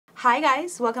Hi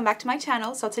guys, welcome back to my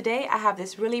channel. So today I have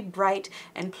this really bright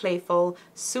and playful,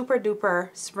 super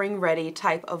duper spring ready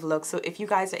type of look. So if you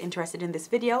guys are interested in this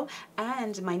video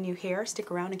and my new hair, stick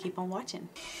around and keep on watching.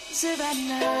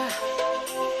 Savannah,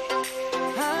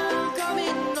 I'm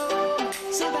coming home,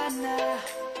 Savannah.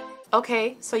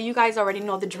 Okay, so you guys already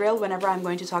know the drill. Whenever I'm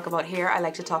going to talk about hair, I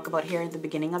like to talk about hair at the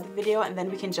beginning of the video and then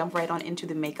we can jump right on into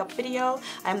the makeup video.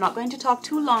 I'm not going to talk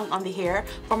too long on the hair.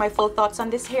 For my full thoughts on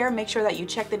this hair, make sure that you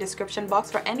check the description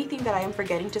box. For anything that I am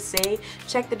forgetting to say,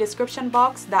 check the description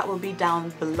box. That will be down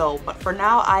below. But for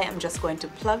now, I am just going to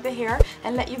plug the hair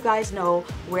and let you guys know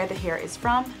where the hair is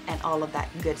from and all of that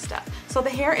good stuff. So the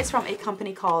hair is from a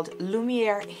company called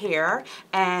Lumiere Hair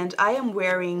and I am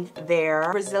wearing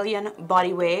their Brazilian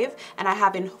body wave. And I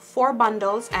have in 4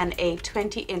 bundles and a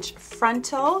 20-inch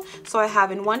frontal. So I have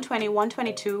in 120,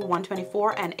 122,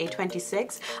 124, and a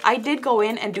 26. I did go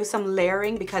in and do some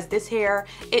layering because this hair,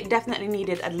 it definitely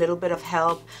needed a little bit of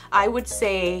help. I would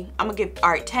say, I'm gonna give, all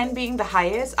right, 10 being the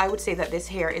highest, I would say that this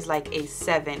hair is like a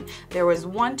 7. There was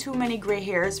one too many gray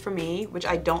hairs for me, which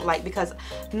I don't like because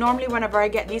normally whenever I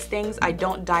get these things, I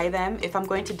don't dye them. If I'm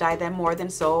going to dye them more than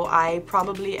so, I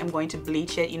probably am going to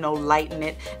bleach it, you know, lighten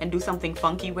it and do something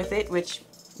funky with it, which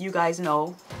you guys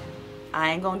know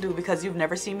I ain't gonna do because you've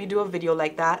never seen me do a video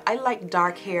like that. I like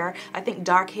dark hair. I think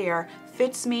dark hair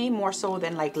fits me more so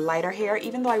than like lighter hair,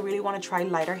 even though I really want to try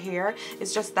lighter hair.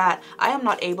 It's just that I am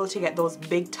not able to get those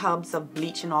big tubs of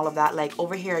bleach and all of that. Like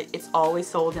over here, it's always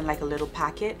sold in like a little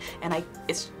packet, and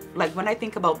it's like when I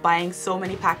think about buying so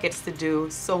many packets to do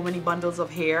so many bundles of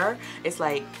hair, it's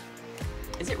like,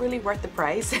 is it really worth the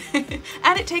price?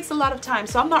 And it takes a lot of time,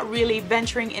 so I'm not really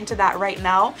venturing into that right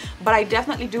now, but I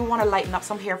definitely do want to lighten up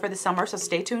some hair for the summer, so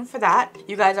stay tuned for that.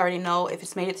 You guys already know if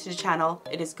it's made it to the channel,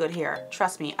 it is good hair.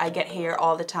 Trust me, I get hair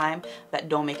all the time that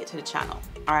don't make it to the channel.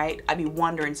 All right, I be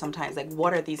wondering sometimes, like,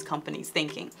 what are these companies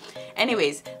thinking?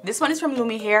 Anyways, this one is from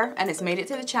Lumiere Hair and it's made it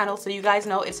to the channel, so you guys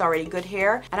know it's already good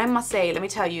hair. And I must say, let me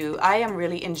tell you, I am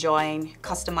really enjoying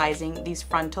customizing these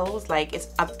frontals. Like,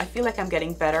 I feel like I'm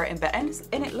getting better and better,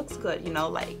 and it looks good, you know,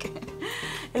 like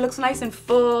it looks nice and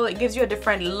full. It gives you a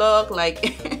different look,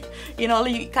 like you know,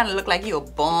 you kind of look like you're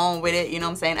born with it, you know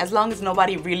what I'm saying? As long as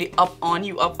nobody really up on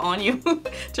you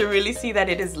to really see that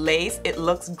it is lace, it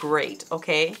looks great.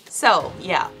 Okay, so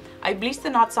yeah, I bleached the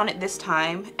knots on it this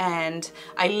time and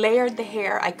I layered the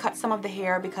hair. I cut some of the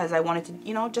hair because I wanted to,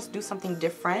 you know, just do something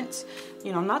different,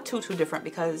 you know, not too different,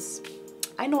 because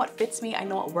I know what fits me, I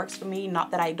know what works for me.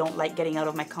 Not that I don't like getting out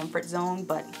of my comfort zone,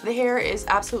 but the hair is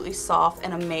absolutely soft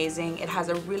and amazing. It has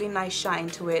a really nice shine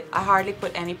to it. I hardly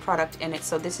put any product in it,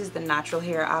 so this is the natural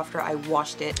hair after I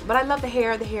washed it. But I love the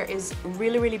hair. The hair is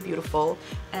really beautiful,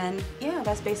 and yeah,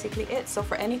 that's basically it. So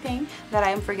for anything that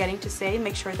I am forgetting to say,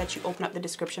 make sure that you open up the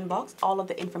description box. All of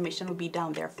the information will be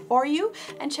down there for you,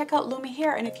 and check out Lumiere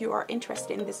Hair. And if you are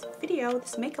interested in this video,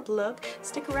 this makeup look,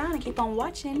 stick around and keep on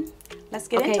watching. Let's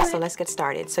get into it. Okay, so let's get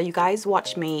started. So you guys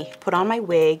watch me put on my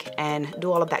wig and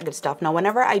do all of that good stuff. Now,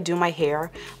 whenever I do my hair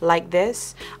like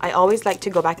this, I always like to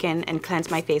go back in and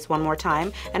cleanse my face one more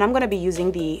time. And I'm going to be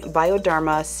using the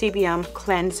Bioderma CBM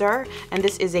cleanser. And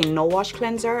this is a no-wash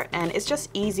cleanser. And it's just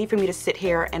easy for me to sit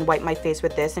here and wipe my face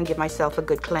with this and give myself a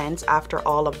good cleanse after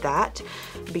all of that.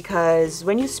 Because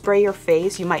when you spray your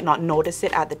face, you might not notice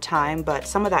it at the time, but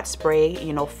some of that spray,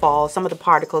 you know, falls, some of the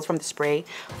particles from the spray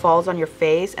falls on your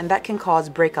face, and that can cause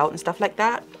breakout and stuff like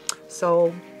that.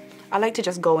 So I like to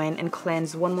just go in and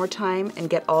cleanse one more time and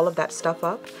get all of that stuff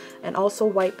up, and also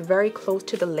wipe very close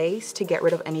to the lace to get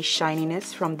rid of any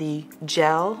shininess from the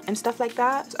gel and stuff like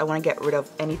that. I want to get rid of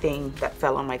anything that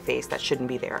fell on my face that shouldn't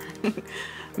be there.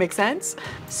 Make sense?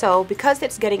 So because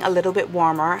it's getting a little bit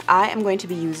warmer, I am going to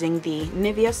be using the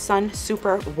Nivea Sun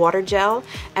Super Water Gel,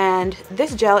 and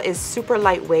this gel is super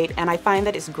lightweight and I find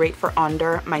that it's great for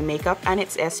under my makeup, and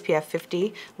it's SPF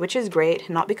 50, which is great.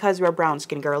 Not because we're brown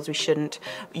skin girls we shouldn't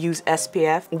use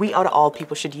SPF. We out of all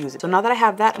people should use it. So now that I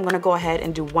have that, I'm gonna go ahead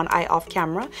and do one eye off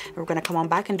camera and we're gonna come on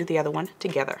back and do the other one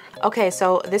together. Okay,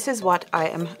 so this is what I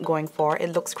am going for.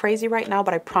 It looks crazy right now,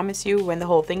 but I promise you when the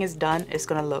whole thing is done, it's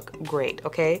gonna look great.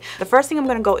 Okay, the first thing I'm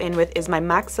going to go in with is my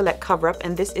MAC Select Cover Up,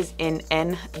 and this is in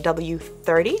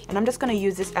NW30, and I'm just going to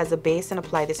use this as a base and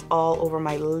apply this all over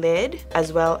my lid,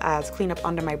 as well as clean up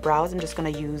under my brows. I'm just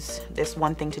going to use this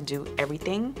one thing to do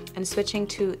everything. And switching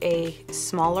to a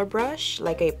smaller brush,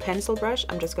 like a pencil brush,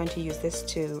 I'm just going to use this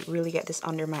to really get this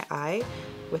under my eye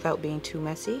without being too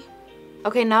messy.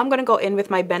 Okay, now I'm going to go in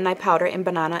with my Ben Nye powder in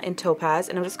Banana and Topaz,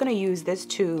 and I'm just going to use this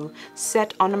to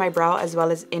set under my brow as well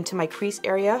as into my crease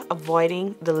area,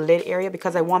 avoiding the lid area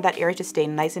because I want that area to stay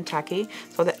nice and tacky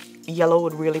so that yellow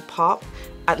would really pop,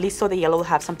 at least so the yellow will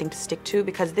have something to stick to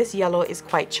because this yellow is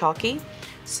quite chalky,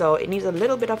 so it needs a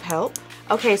little bit of help.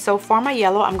 Okay, so for my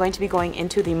yellow, I'm going to be going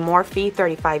into the Morphe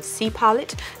 35C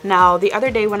palette. Now, the other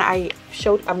day when I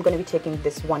showed, I'm going to be taking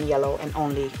this one yellow and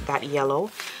only that yellow.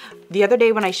 The other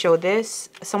day when I showed this,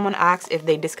 someone asked if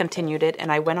they discontinued it, and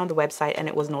I went on the website and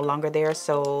it was no longer there,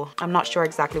 so I'm not sure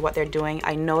exactly what they're doing.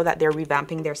 I know that they're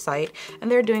revamping their site and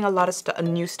they're doing a lot of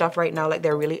new stuff right now, like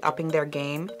they're really upping their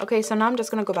game. Okay, so now I'm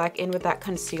just gonna go back in with that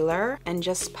concealer and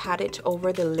just pat it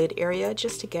over the lid area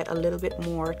just to get a little bit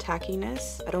more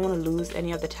tackiness. I don't want to lose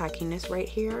any of the tackiness right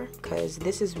here because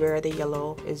this is where the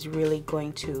yellow is really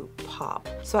going to pop.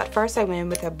 So at first I went in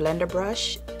with a blender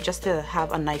brush just to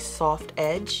have a nice soft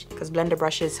edge, because blender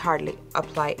brushes hardly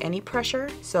apply any pressure.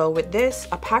 So with this,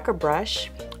 a packer brush,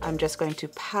 I'm just going to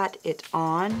pat it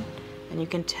on, and you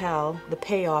can tell the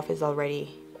payoff is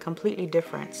already completely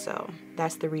different, so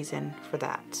that's the reason for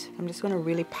that. I'm just going to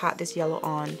really pat this yellow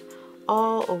on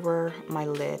all over my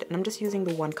lid, and I'm just using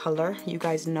the one color. You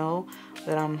guys know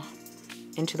that I'm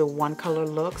into the one color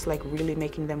looks, like really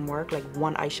making them work, like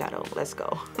one eyeshadow. Let's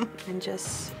go. And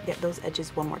just get those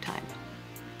edges one more time.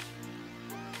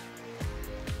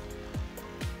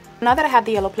 Now that I have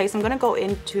the yellow place, I'm gonna go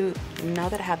into,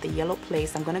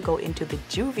 the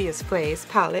Juvia's Place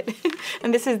palette.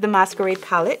 And this is the Masquerade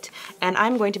palette. And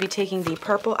I'm going to be taking the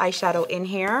purple eyeshadow in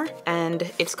here,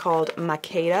 and it's called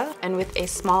Makeda. And with a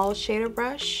small shader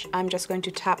brush, I'm just going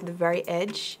to tap the very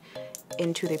edge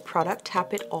into the product,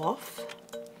 tap it off,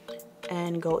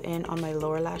 and go in on my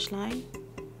lower lash line.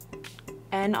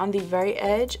 And on the very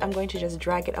edge, I'm going to just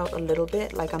drag it out a little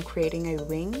bit, like I'm creating a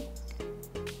ring.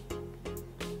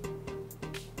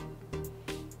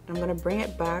 I'm gonna bring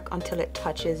it back until it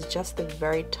touches just the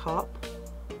very top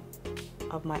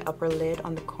of my upper lid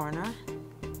on the corner.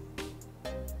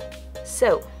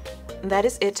 So that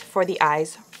is it for the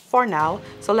eyes for now.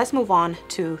 So let's move on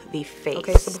to the face.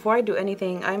 Okay, so before I do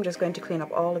anything, I'm just going to clean up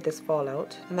all of this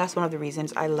fallout. And that's one of the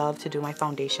reasons I love to do my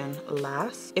foundation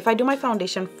last. If I do my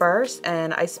foundation first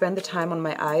and I spend the time on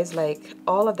my eyes, like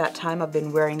all of that time I've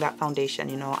been wearing that foundation,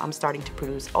 you know, I'm starting to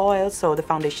produce oil, so the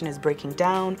foundation is breaking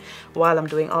down while I'm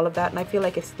doing all of that. And I feel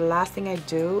like it's the last thing I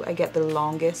do, I get the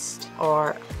longest,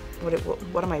 or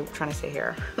what am I trying to say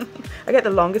here? I get the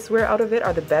longest wear out of it,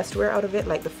 or the best wear out of it.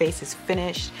 Like the face is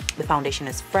finished, the foundation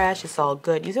is fresh, it's all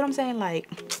good. You see what I'm saying? Like,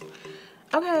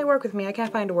 okay, work with me. I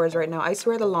can't find the words right now. I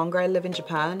swear the longer I live in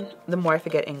Japan, the more I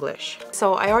forget English.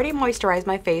 So I already moisturized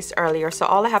my face earlier, so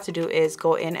all I have to do is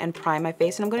go in and prime my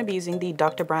face. And I'm going to be using the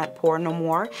Dr. Brandt Pore No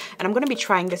More. And I'm going to be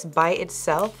trying this by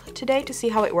itself today to see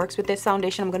how it works with this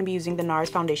foundation. I'm going to be using the NARS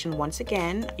foundation once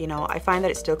again. You know, I find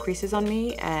that it still creases on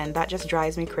me, and that just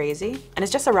drives me crazy. And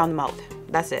it's just around the mouth.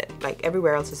 That's it. Like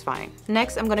everywhere else is fine.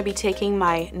 Next, I'm going to be taking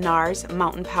my NARS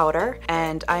Mountain Powder,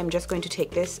 and I'm just going to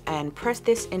take this and press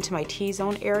this into my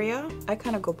T-zone area. I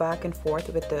kind of go back and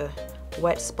forth with the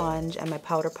wet sponge and my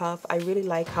powder puff. I really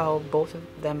like how both of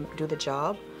them do the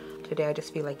job. Today I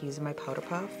just feel like using my powder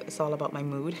puff. It's all about my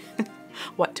mood,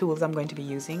 what tools I'm going to be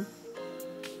using.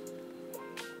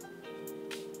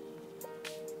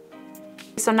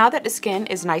 So now that the skin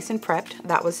is nice and prepped,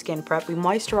 that was skin prep, we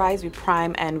moisturized, we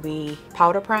primed, and we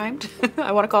powder primed,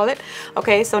 I want to call it.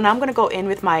 Okay, so now I'm going to go in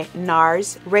with my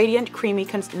NARS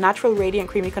Natural Radiant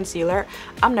Creamy Concealer.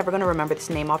 I'm never going to remember this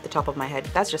name off the top of my head.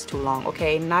 That's just too long,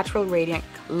 okay? Natural Radiant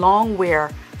Long Wear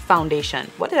Foundation.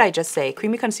 What did I just say?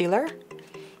 Creamy Concealer?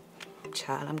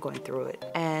 Child, I'm going through it.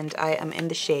 And I am in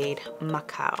the shade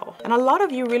Macao. And a lot of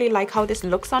you really like how this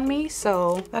looks on me,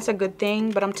 so that's a good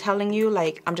thing. But I'm telling you,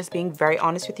 like, I'm just being very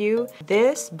honest with you.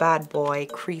 This bad boy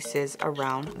creases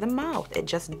around the mouth. It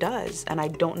just does. And I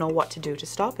don't know what to do to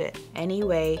stop it.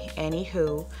 Anyway,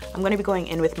 anywho, I'm going to be going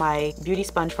in with my beauty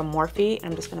sponge from Morphe. And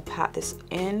I'm just going to pat this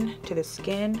in to the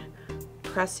skin.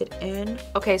 Press it in.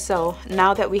 Okay, so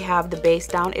now that we have the base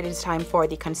down, it is time for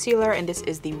the concealer, and this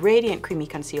is the Radiant Creamy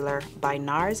Concealer by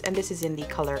NARS, and this is in the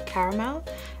color Caramel.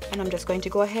 And I'm just going to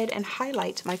go ahead and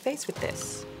highlight my face with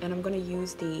this. And I'm going to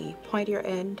use the pointier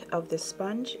end of the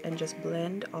sponge and just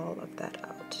blend all of that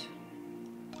out.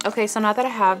 Okay, so now that I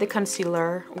have the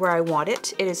concealer where I want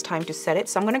it, it is time to set it.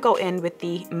 So I'm going to go in with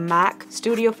the MAC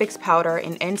Studio Fix Powder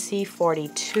in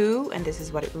NC42, and this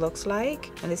is what it looks like.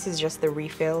 And this is just the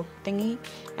refill thingy.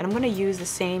 And I'm going to use the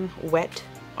same wet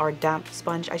or damp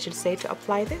sponge, I should say, to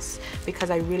apply this,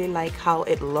 because I really like how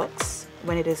it looks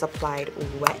when it is applied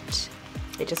wet.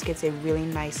 It just gives a really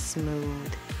nice,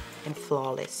 smooth, and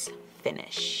flawless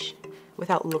finish,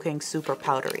 without looking super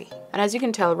powdery. And as you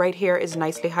can tell, right here is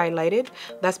nicely highlighted.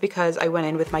 That's because I went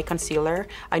in with my concealer.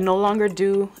 I no longer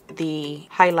do the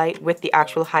highlight with the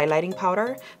actual highlighting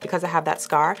powder because I have that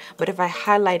scar. But if I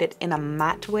highlight it in a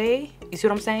matte way, you see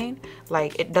what I'm saying?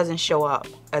 Like, it doesn't show up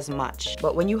as much.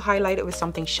 But when you highlight it with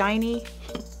something shiny,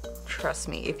 trust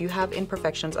me, if you have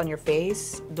imperfections on your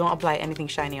face, don't apply anything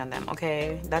shiny on them,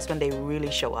 okay? That's when they really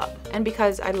show up. And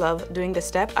because I love doing this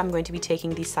step, I'm going to be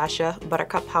taking the Sacha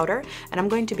Buttercup powder, and I'm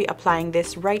going to be applying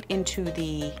this right into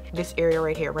this area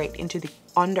right here, right into the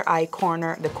under eye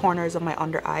corner, the corners of my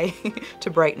under eye to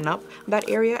brighten up that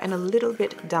area, and a little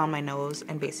bit down my nose,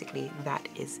 and basically that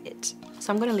is it.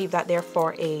 So I'm gonna leave that there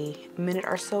for a minute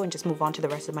or so and just move on to the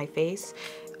rest of my face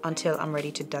until I'm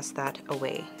ready to dust that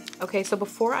away. Okay, so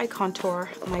before I contour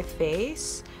my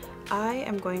face, I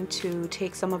am going to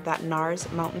take some of that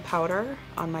NARS Mountain Powder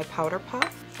on my powder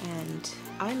puff, and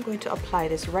I'm going to apply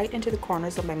this right into the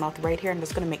corners of my mouth right here. I'm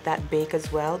just gonna make that bake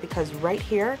as well, because right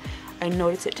here, I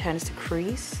notice it tends to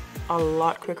crease a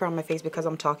lot quicker on my face because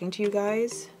I'm talking to you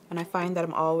guys. And I find that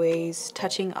I'm always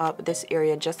touching up this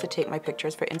area just to take my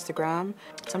pictures for Instagram.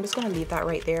 So I'm just gonna leave that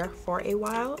right there for a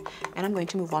while, and I'm going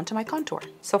to move on to my contour.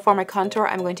 So for my contour,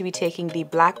 I'm going to be taking the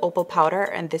Black Opal powder,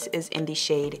 and this is in the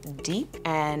shade Deep.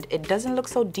 And it doesn't look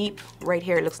so deep right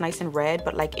here. It looks nice and red,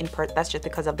 but like that's just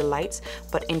because of the lights.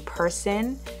 But in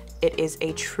person, it is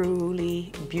a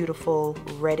truly beautiful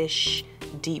reddish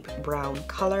deep brown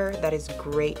color that is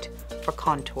great for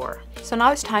contour. So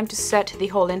now it's time to set the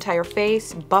whole entire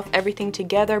face, buff everything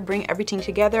together, bring everything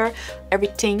together.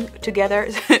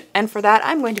 And for that,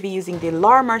 I'm going to be using the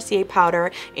Laura Mercier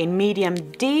powder in medium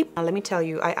deep. Now let me tell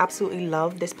you, I absolutely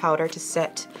love this powder to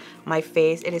set my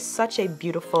face. It is such a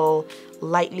beautiful,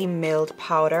 lightly milled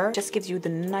powder. Just gives you the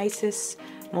nicest,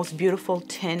 most beautiful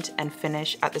tint and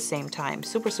finish at the same time.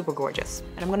 Super, super gorgeous.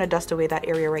 And I'm gonna dust away that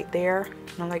area right there.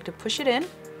 And I like to push it in.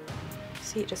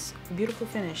 See, just beautiful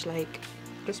finish, like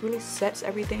just really sets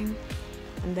everything,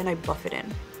 and then I buff it in.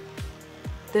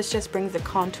 This just brings the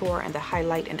contour and the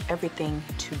highlight and everything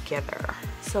together.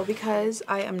 So because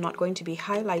I am not going to be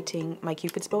highlighting my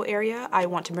Cupid's bow area, I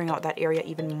want to bring out that area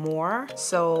even more.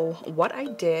 So what I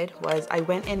did was I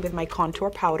went in with my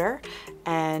contour powder,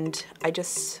 and I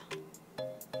just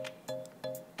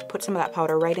put some of that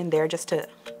powder right in there just to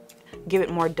give it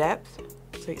more depth.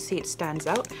 So you see it stands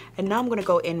out. And now I'm gonna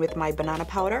go in with my banana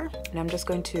powder, and I'm just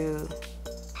going to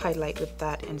highlight with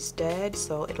that instead,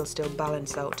 so it'll still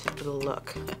balance out the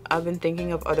look. I've been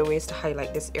thinking of other ways to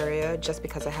highlight this area just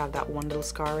because I have that one little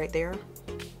scar right there.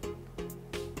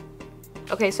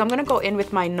 Okay, so I'm gonna go in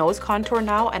with my nose contour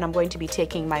now, and I'm going to be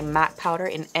taking my matte powder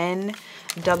in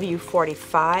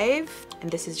NW45. And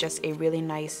this is just a really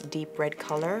nice deep red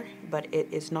color, but it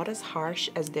is not as harsh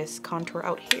as this contour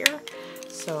out here.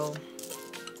 So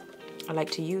I like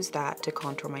to use that to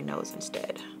contour my nose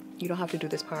instead. You don't have to do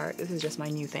this part. This is just my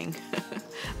new thing.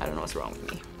 I don't know what's wrong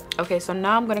with me. Okay, so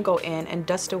now I'm gonna go in and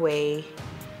dust away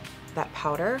that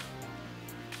powder.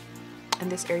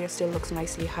 And this area still looks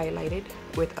nicely highlighted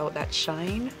without that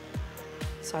shine.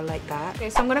 So I like that. Okay,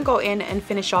 so I'm gonna go in and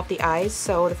finish off the eyes.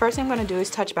 So the first thing I'm gonna do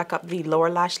is touch back up the lower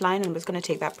lash line. I'm just gonna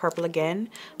take that purple again,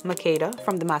 Makeda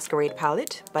from the Masquerade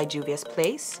palette by Juvia's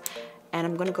Place. And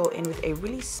I'm gonna go in with a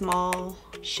really small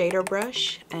shader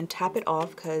brush and tap it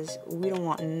off because we don't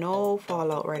want no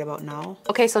fallout right about now.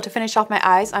 Okay, so to finish off my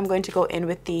eyes, I'm going to go in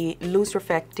with the loose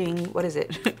reflecting, what is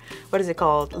it? What is it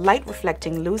called? Light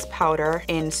reflecting loose powder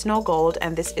in Snow Gold,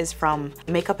 and this is from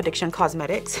Makeup Addiction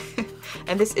Cosmetics.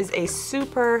 And this is a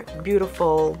super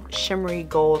beautiful shimmery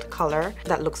gold color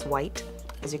that looks white,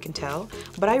 as you can tell.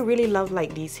 But I really love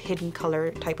like these hidden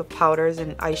color type of powders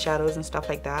and eyeshadows and stuff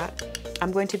like that.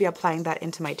 I'm going to be applying that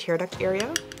into my tear duct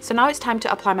area. So now it's time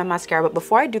to apply my mascara, but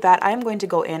before I do that, I am going to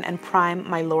go in and prime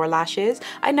my lower lashes.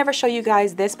 I never show you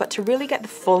guys this, but to really get the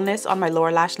fullness on my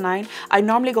lower lash line, I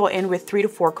normally go in with 3 to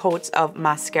 4 coats of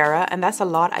mascara, and that's a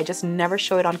lot. I just never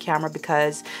show it on camera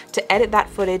because to edit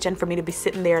that footage and for me to be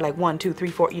sitting there like 1, 2,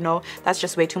 3, 4, you know, that's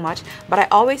just way too much. But I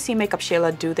always see Makeup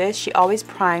Shayla do this. She always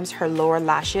primes her lower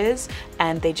lashes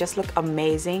and they just look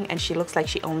amazing, and she looks like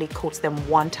she only coats them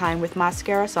 1 time with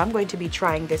mascara. So I'm going to be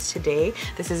trying this today.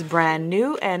 This is brand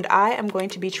new, and I am going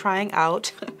to be trying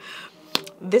out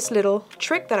this little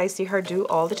trick that I see her do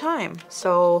all the time.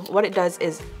 So what it does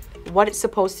is, what it's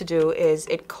supposed to do is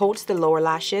it coats the lower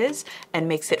lashes and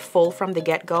makes it full from the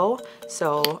get-go.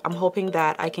 So I'm hoping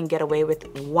that I can get away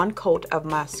with 1 coat of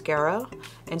mascara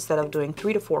instead of doing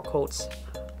 3 to 4 coats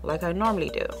like I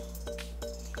normally do.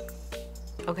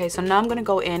 Okay, so now I'm gonna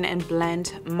go in and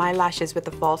blend my lashes with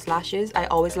the false lashes. I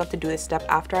always love to do this step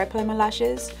after I apply my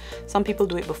lashes. Some people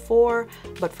do it before,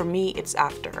 but for me, it's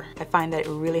after. I find that it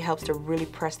really helps to really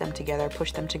press them together,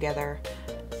 push them together,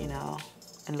 you know,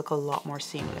 and look a lot more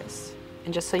seamless.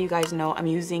 And just so you guys know, I'm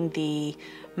using the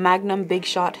Magnum Big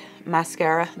Shot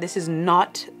mascara. This is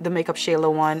not the Makeup Shayla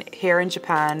one. Here in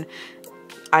Japan,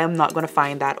 I am not gonna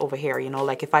find that over here, you know,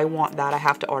 like if I want that, I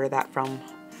have to order that from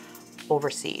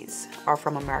overseas, or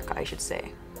from America, I should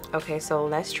say. Okay, so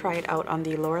let's try it out on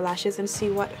the lower lashes and see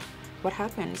what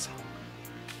happens.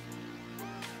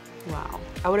 Wow,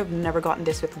 I would have never gotten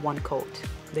this with one coat.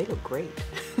 They look great.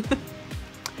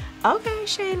 Okay,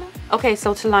 Shayla. Okay,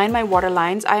 so to line my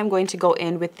waterlines, I am going to go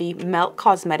in with the Melt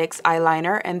Cosmetics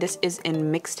eyeliner, and this is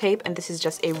in Mixtape, and this is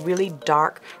just a really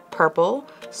dark purple,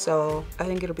 so I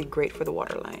think it'll be great for the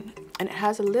waterline. And it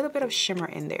has a little bit of shimmer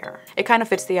in there. It kind of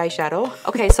fits the eyeshadow.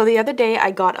 Okay, so the other day I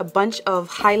got a bunch of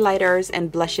highlighters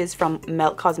and blushes from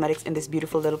Melt Cosmetics in this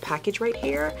beautiful little package right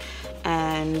here,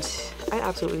 and I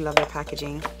absolutely love their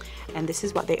packaging. And this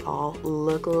is what they all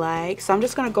look like. So I'm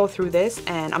just gonna go through this,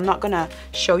 and I'm not gonna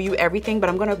show you everything, but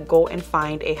I'm gonna go and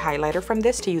find a highlighter from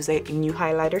this to use a new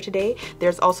highlighter today.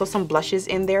 There's also some blushes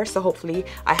in there, so hopefully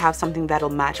I have something that'll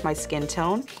match my skin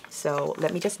tone. So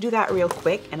let me just do that real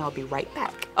quick and I'll be right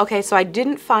back. Okay, so I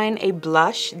didn't find a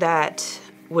blush that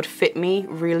would fit me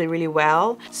really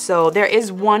well. So there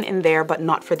is one in there, but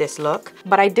not for this look.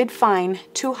 But I did find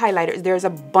two highlighters. There's a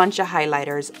bunch of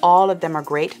highlighters. All of them are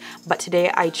great, but today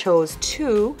I chose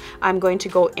two. I'm going to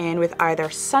go in with either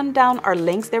Sundown or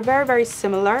Lynx. They're very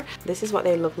similar. This is what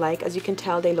they look like. As you can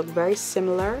tell, they look very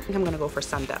similar. I think I'm gonna go for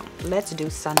Sundown. Let's do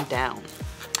Sundown,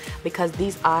 because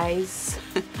these eyes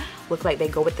look like they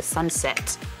go with the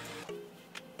sunset.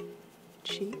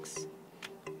 Cheeks.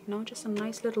 No, just a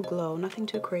nice little glow, nothing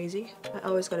too crazy. I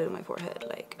always got it on my forehead,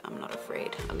 like I'm not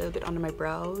afraid. A little bit under my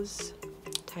brows,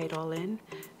 tie it all in,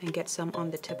 and get some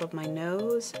on the tip of my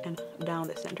nose and down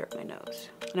the center of my nose.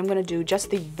 And I'm gonna do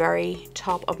just the very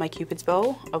top of my Cupid's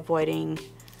bow, avoiding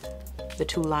the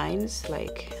two lines,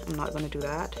 like I'm not gonna do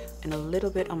that, and a little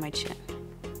bit on my chin.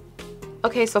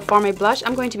 Okay, so for my blush,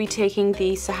 I'm going to be taking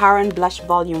the Saharan Blush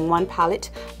Volume 1 palette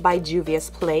by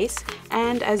Juvia's Place.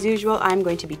 And as usual, I'm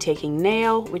going to be taking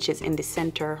Nail, which is in the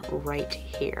center right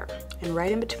here. And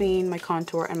right in between my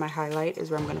contour and my highlight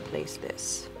is where I'm gonna place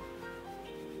this.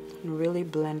 And really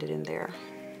blend it in there.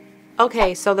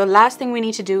 Okay, so the last thing we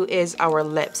need to do is our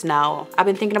lips. Now, I've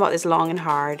been thinking about this long and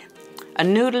hard. A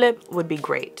nude lip would be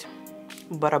great,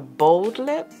 but a bold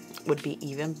lip would be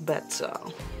even better.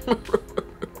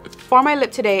 For my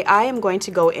lip today, I am going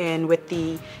to go in with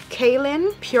the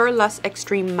Kaylin Pure Lust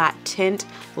Extreme Matte Tint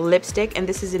Lipstick, and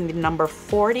this is in the number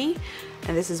 40,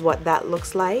 and this is what that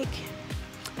looks like.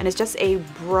 And it's just a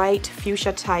bright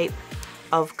fuchsia type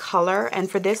of color,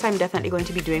 and for this I'm definitely going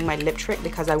to be doing my lip trick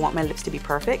because I want my lips to be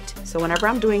perfect. So whenever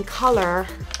I'm doing color,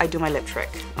 I do my lip trick,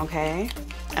 okay?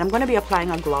 And I'm going to be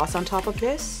applying a gloss on top of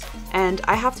this. And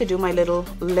I have to do my little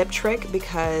lip trick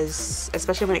because,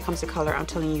 especially when it comes to color, I'm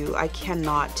telling you, I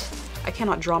cannot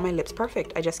draw my lips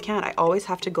perfect. I just can't. I always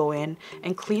have to go in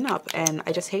and clean up, and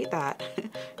I just hate that.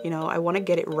 You know, I want to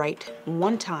get it right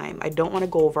one time. I don't want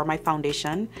to go over my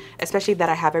foundation, especially that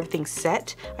I have everything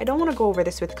set. I don't want to go over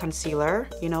this with concealer.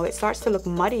 You know, it starts to look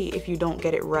muddy if you don't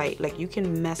get it right. Like, you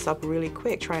can mess up really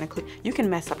quick trying to clean. You can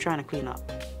mess up trying to clean up.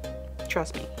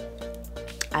 Trust me.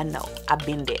 I know. I've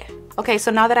been there. Okay,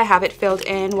 so now that I have it filled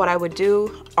in, what I would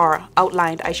do, or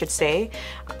outlined I should say,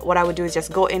 what I would do is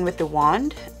just go in with the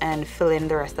wand and fill in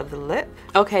the rest of the lip.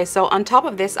 Okay, so on top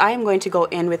of this, I am going to go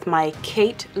in with my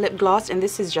Kate lip gloss, and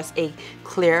this is just a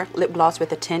clear lip gloss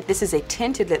with a tint. This is a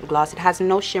tinted lip gloss. It has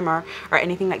no shimmer or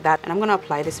anything like that, and I'm gonna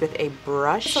apply this with a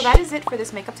brush. So that is it for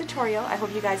this makeup tutorial. I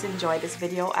hope you guys enjoyed this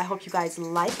video. I hope you guys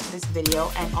liked this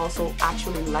video and also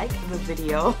actually like the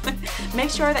video. Make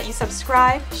sure that you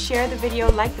subscribe, share the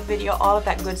video, like the video, all of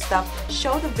that good stuff.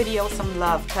 Show the video some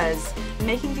love, because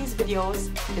making these videos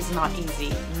is not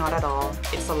easy, not at all.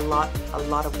 It's a lot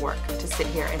of work to sit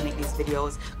here and make these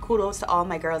videos. Kudos to all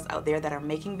my girls out there that are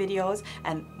making videos,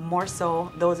 and more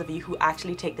so those of you who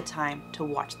actually take the time to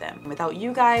watch them. Without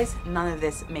you guys, none of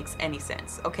this makes any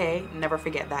sense, okay? Never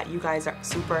forget that. You guys are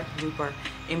super duper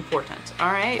important,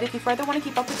 all right? If you further want to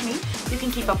keep up with me, you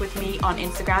can keep up with me on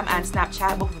Instagram and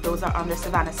Snapchat. Both of those are under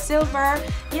Savannah Sylver.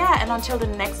 Yeah, and until the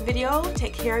next video,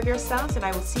 take care of yourselves, and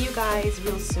I will see you guys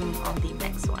real soon on the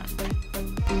next one.